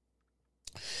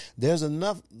 There's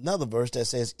another verse that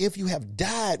says, if you have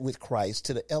died with Christ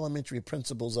to the elementary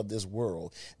principles of this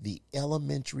world, the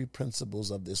elementary principles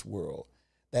of this world,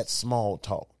 that small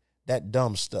talk, that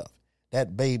dumb stuff,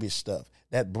 that baby stuff,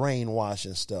 that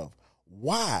brainwashing stuff.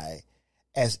 Why,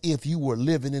 as if you were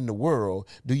living in the world,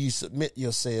 do you submit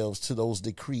yourselves to those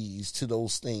decrees, to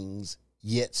those things,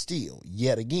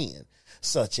 yet again,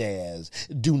 such as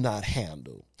do not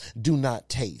handle, do not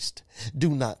taste, do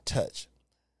not touch,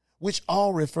 which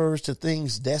all refers to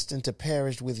things destined to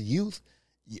perish with use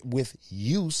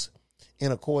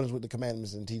in accordance with the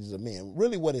commandments and teachings of men.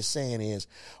 Really what it's saying is,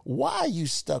 why are you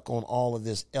stuck on all of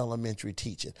this elementary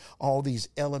teaching, all these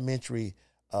elementary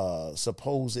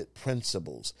supposed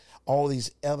principles, all these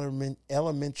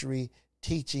elementary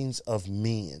teachings of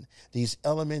men, these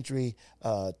elementary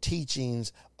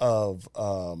teachings of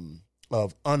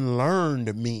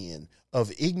unlearned men, of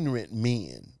ignorant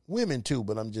men, women too,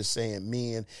 but I'm just saying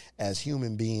men as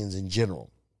human beings in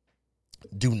general,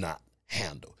 do not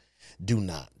handle, do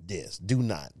not this, do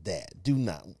not that, do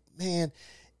not, man,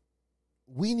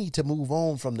 we need to move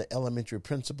on from the elementary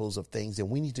principles of things, and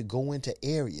we need to go into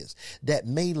areas that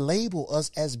may label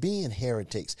us as being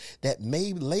heretics, that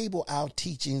may label our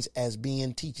teachings as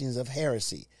being teachings of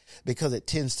heresy, because it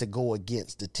tends to go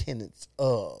against the tenets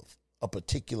of a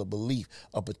particular belief,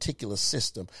 a particular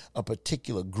system, a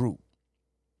particular group.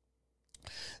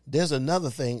 There's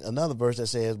another verse that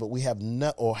says, but we have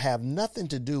nothing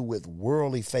to do with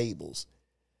worldly fables,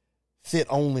 fit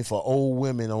only for old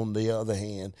women. On the other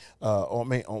hand,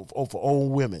 for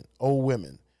old women.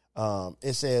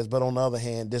 It says, but on the other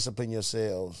hand, discipline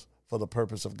yourselves for the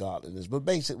purpose of godliness. But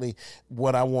basically,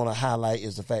 what I want to highlight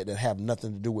is the fact that have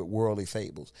nothing to do with worldly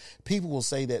fables. People will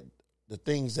say that the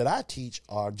things that I teach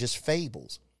are just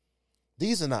fables.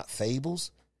 These are not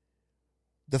fables.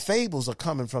 The fables are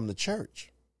coming from the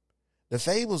church. The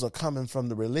fables are coming from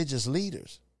the religious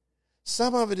leaders.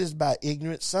 Some of it is by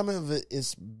ignorance. Some of it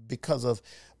is because of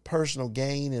personal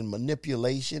gain and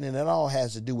manipulation. And it all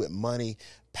has to do with money,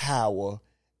 power,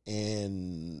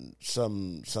 and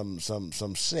some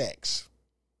sex.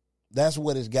 That's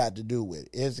what it's got to do with.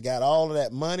 It's got all of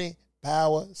that money,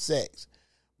 power, sex.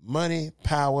 Money,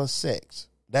 power, sex.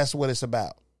 That's what it's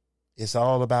about. It's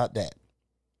all about that.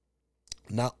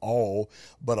 Not all,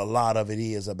 but a lot of it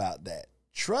is about that.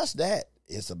 Trust that.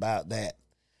 It's about that.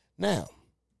 Now,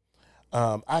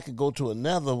 I could go to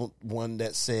another one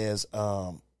that says,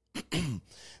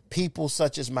 people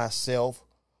such as myself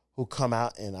who come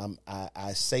out and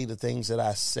I say the things that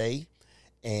I say,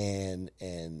 and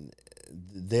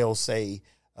they'll say,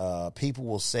 people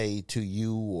will say to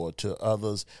you or to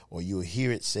others, or you'll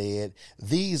hear it said,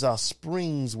 these are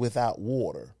springs without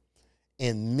water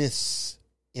and mists,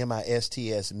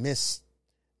 M-I-S-T-S, mists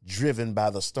driven by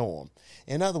the storm.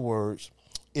 In other words,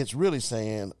 it's really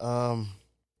saying,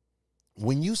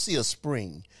 when you see a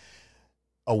spring,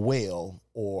 a well,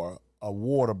 or a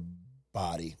water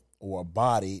body, or a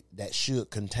body that should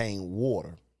contain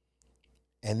water,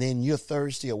 and then you're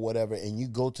thirsty or whatever, and you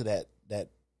go to that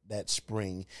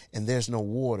spring and there's no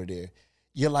water there,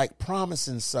 you're like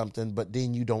promising something, but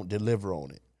then you don't deliver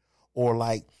on it. Or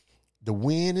like the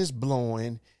wind is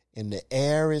blowing and the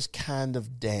air is kind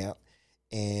of damp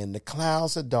and the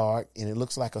clouds are dark and it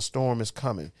looks like a storm is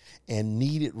coming and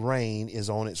needed rain is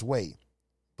on its way,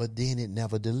 but then it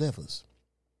never delivers.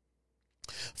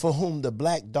 For whom the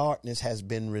black darkness has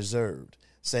been reserved,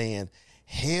 saying,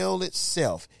 hell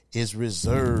itself is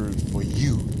reserved for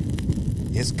you.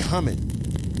 It's coming.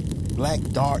 Black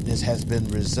darkness has been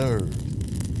reserved.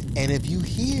 And if you can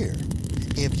hear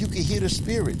the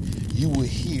Spirit, you will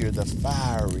hear the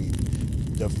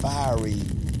fiery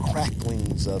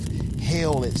cracklings of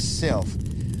hell itself.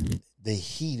 The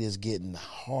heat is getting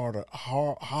hotter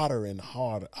and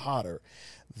hotter.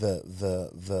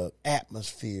 The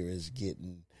atmosphere is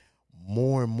getting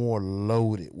more and more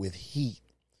loaded with heat,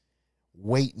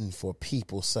 waiting for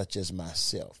people such as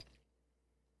myself.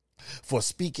 For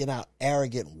speaking out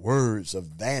arrogant words of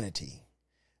vanity,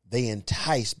 they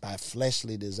entice by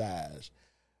fleshly desires,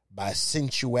 by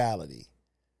sensuality,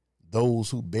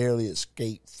 those who barely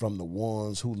escape from the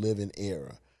ones who live in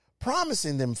error,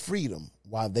 promising them freedom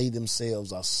while they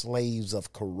themselves are slaves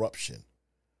of corruption.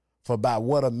 For by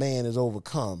what a man is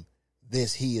overcome,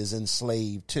 this he is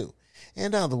enslaved to.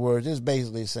 In other words, it's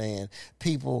basically saying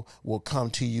people will come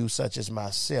to you such as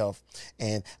myself,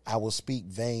 and I will speak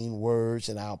vain words,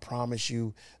 and I'll promise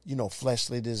you,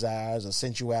 fleshly desires and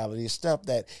sensuality, stuff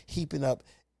that heaping up,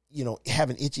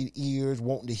 having itchy ears,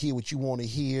 wanting to hear what you want to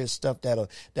hear, stuff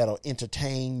that'll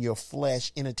entertain your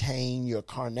flesh, entertain your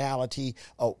carnality,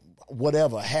 or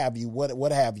whatever have you,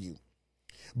 what have you.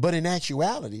 But in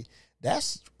actuality,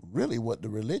 that's really what the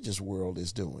religious world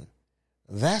is doing.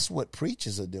 That's what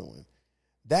preachers are doing.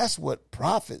 That's what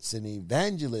prophets and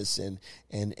evangelists and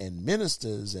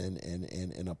ministers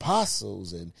and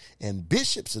apostles and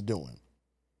bishops are doing.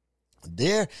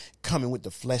 They're coming with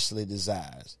the fleshly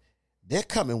desires. They're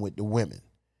coming with the women.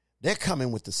 They're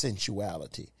coming with the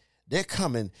sensuality. They're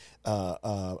coming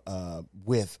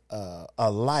with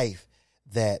a life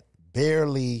that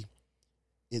barely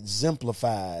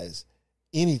exemplifies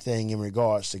anything in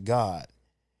regards to God,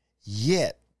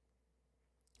 yet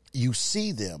you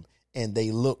see them and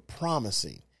they look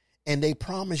promising, and they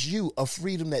promise you a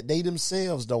freedom that they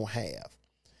themselves don't have,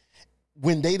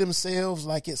 when they themselves,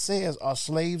 like it says, are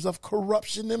slaves of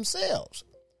corruption themselves.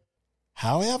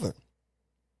 However,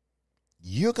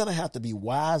 you're going to have to be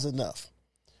wise enough.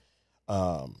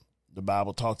 The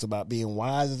Bible talks about being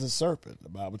wise as a serpent. The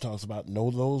Bible talks about know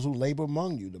those who labor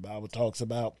among you. The Bible talks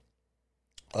about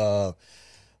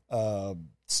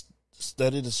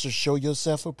study to show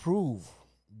yourself approved,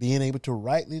 being able to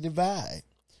rightly divide.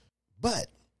 But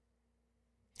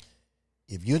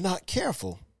if you're not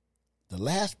careful, the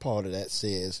last part of that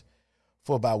says,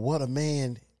 for by what a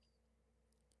man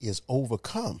is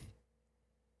overcome,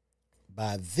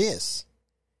 by this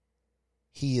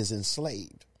he is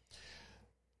enslaved.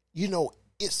 You know,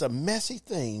 it's a messy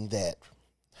thing that,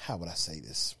 how would I say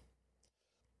this?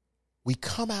 We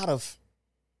come out of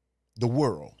the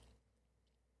world.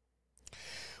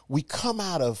 We come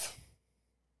out of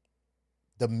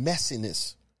the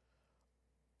messiness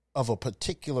of a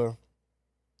particular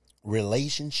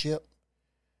relationship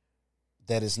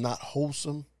that is not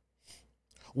wholesome.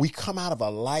 We come out of a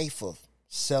life of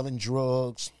selling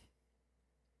drugs,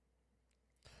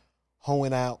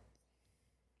 hoeing out,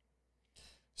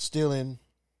 stealing,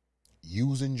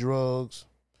 using drugs,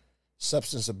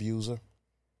 substance abuser,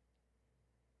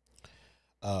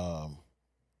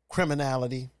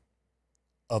 criminality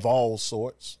of all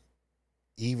sorts,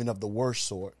 even of the worst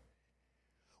sort.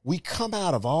 We come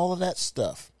out of all of that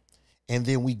stuff, and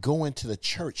then we go into the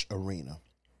church arena.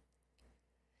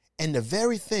 And the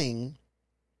very thing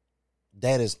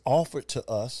that is offered to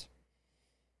us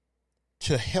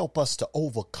to help us to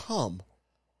overcome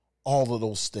all of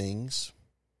those things,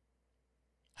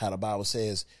 how the Bible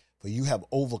says, for you have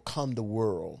overcome the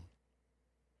world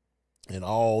and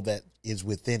all that is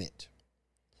within it.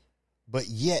 But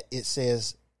yet it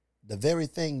says the very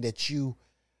thing that you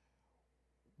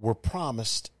were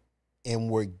promised and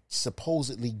were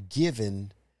supposedly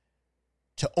given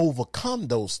to overcome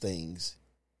those things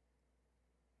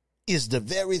is the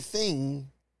very thing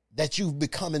that you've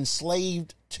become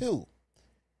enslaved to.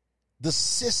 The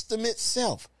system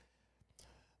itself,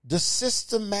 the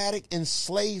systematic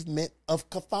enslavement of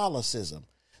Catholicism,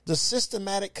 the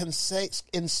systematic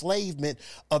enslavement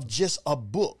of just a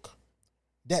book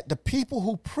that the people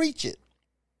who preach it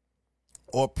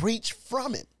or preach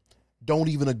from it don't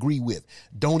even agree with,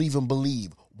 don't even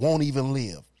believe, won't even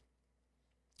live.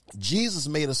 Jesus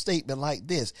made a statement like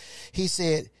this. He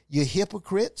said, "You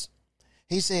hypocrites."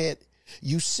 He said,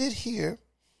 "You sit here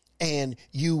and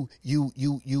you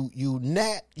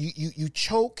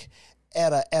choke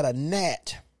at a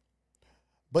gnat,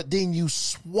 but then you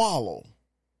swallow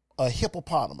a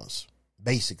hippopotamus."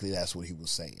 Basically, that's what he was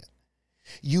saying.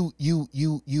 You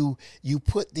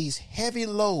put these heavy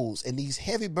loads and these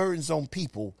heavy burdens on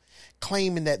people,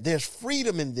 claiming that there's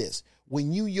freedom in this,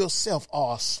 when you yourself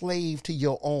are a slave to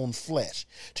your own flesh,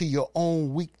 to your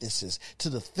own weaknesses, to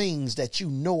the things that you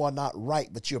know are not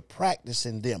right, but you're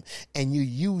practicing them, and you're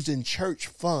using church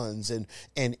funds and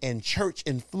church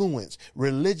influence,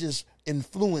 religious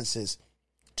influences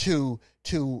to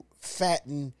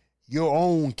fatten your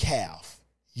own calf.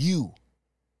 You.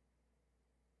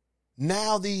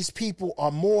 Now these people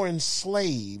are more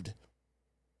enslaved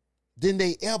than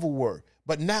they ever were,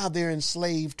 but now they're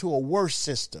enslaved to a worse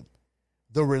system,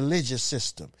 the religious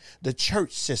system, the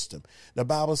church system. The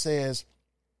Bible says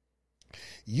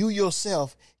you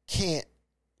yourself can't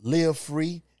live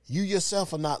free. You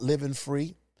yourself are not living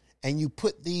free. And you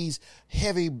put these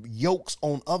heavy yokes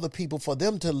on other people for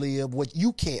them to live what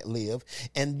you can't live.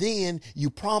 And then you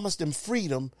promise them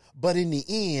freedom, but in the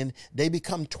end, they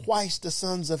become twice the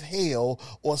sons of hell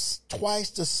or twice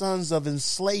the sons of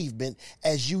enslavement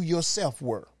as you yourself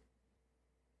were.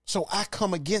 So I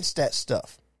come against that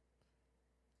stuff.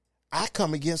 I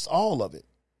come against all of it.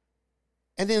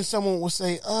 And then someone will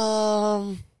say,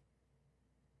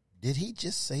 did he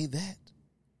just say that?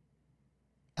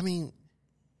 I mean,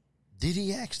 did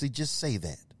he actually just say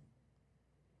that?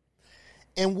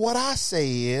 And what I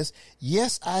say is,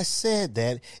 yes, I said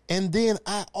that. And then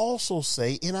I also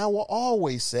say, and I will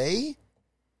always say,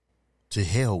 to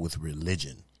hell with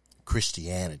religion,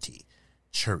 Christianity,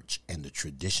 church, and the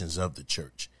traditions of the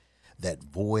church that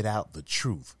void out the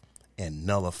truth and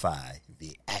nullify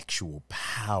the actual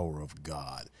power of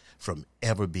God from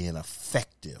ever being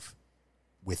effective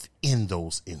within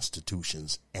those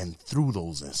institutions and through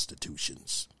those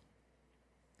institutions.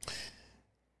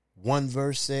 One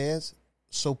verse says,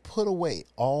 so put away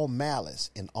all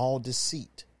malice and all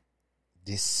deceit,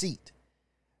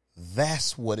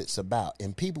 That's what it's about.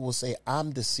 And people will say,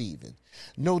 I'm deceiving.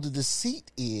 No, the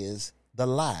deceit is the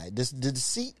lie. The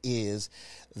deceit is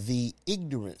the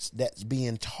ignorance that's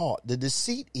being taught. The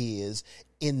deceit is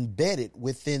embedded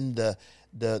within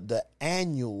the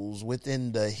annuals,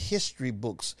 within the history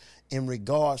books in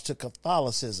regards to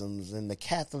Catholicisms and the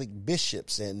Catholic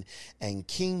bishops and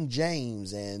King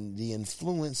James and the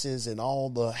influences and all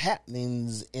the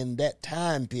happenings in that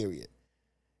time period.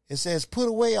 It says, put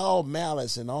away all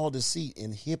malice and all deceit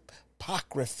and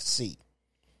hypocrisy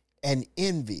and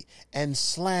envy and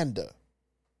slander.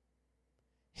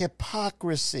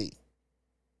 Hypocrisy.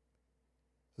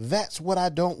 That's what I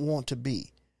don't want to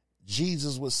be.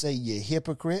 Jesus would say, you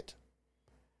hypocrite.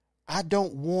 I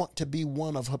don't want to be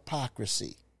one of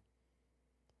hypocrisy.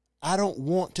 I don't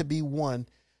want to be one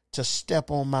to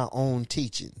step on my own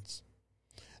teachings.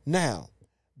 Now,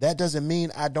 that doesn't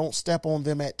mean I don't step on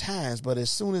them at times, but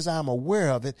as soon as I'm aware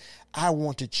of it, I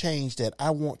want to change that. I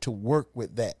want to work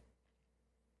with that.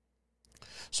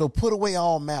 So put away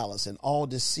all malice and all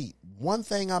deceit. One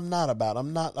thing I'm not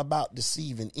about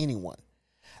deceiving anyone.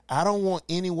 I don't want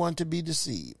anyone to be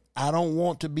deceived. I don't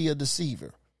want to be a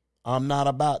deceiver. I'm not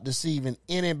about deceiving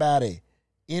anybody.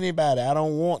 I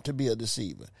don't want to be a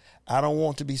deceiver. I don't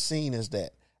want to be seen as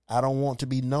that. I don't want to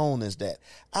be known as that.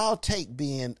 I'll take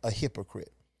being a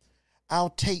hypocrite. I'll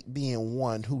take being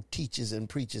one who teaches and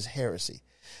preaches heresy,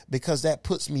 because that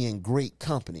puts me in great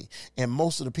company. And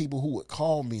most of the people who would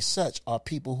call me such are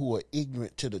people who are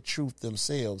ignorant to the truth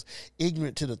themselves,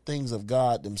 ignorant to the things of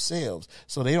God themselves.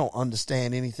 So they don't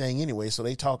understand anything anyway. So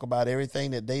they talk about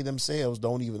everything that they themselves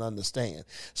don't even understand.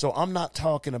 So I'm not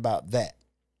talking about that.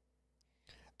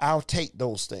 I'll take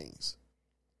those things.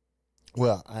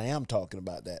 Well, I am talking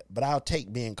about that, but I'll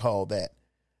take being called that.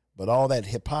 But all that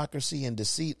hypocrisy and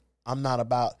deceit, I'm not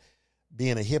about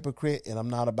being a hypocrite, and I'm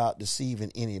not about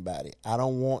deceiving anybody. I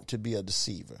don't want to be a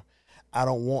deceiver. I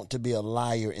don't want to be a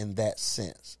liar in that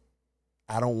sense.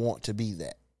 I don't want to be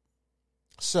that.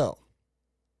 So,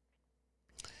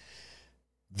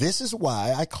 this is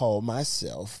why I call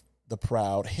myself the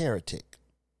proud heretic.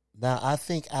 Now, I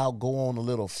think I'll go on a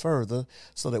little further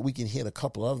so that we can hit a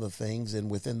couple other things. And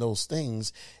within those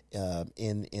things,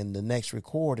 in the next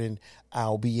recording,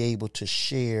 I'll be able to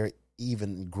share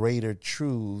even greater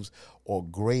truths or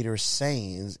greater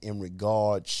sayings in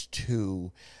regards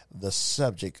to the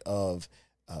subject of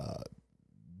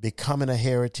becoming a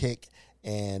heretic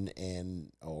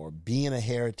and or being a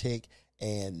heretic,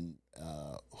 and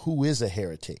who is a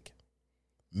heretic.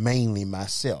 Mainly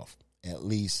myself, at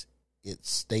least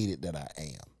it's stated that I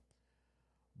am.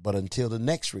 But until the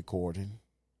next recording,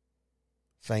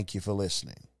 thank you for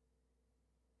listening.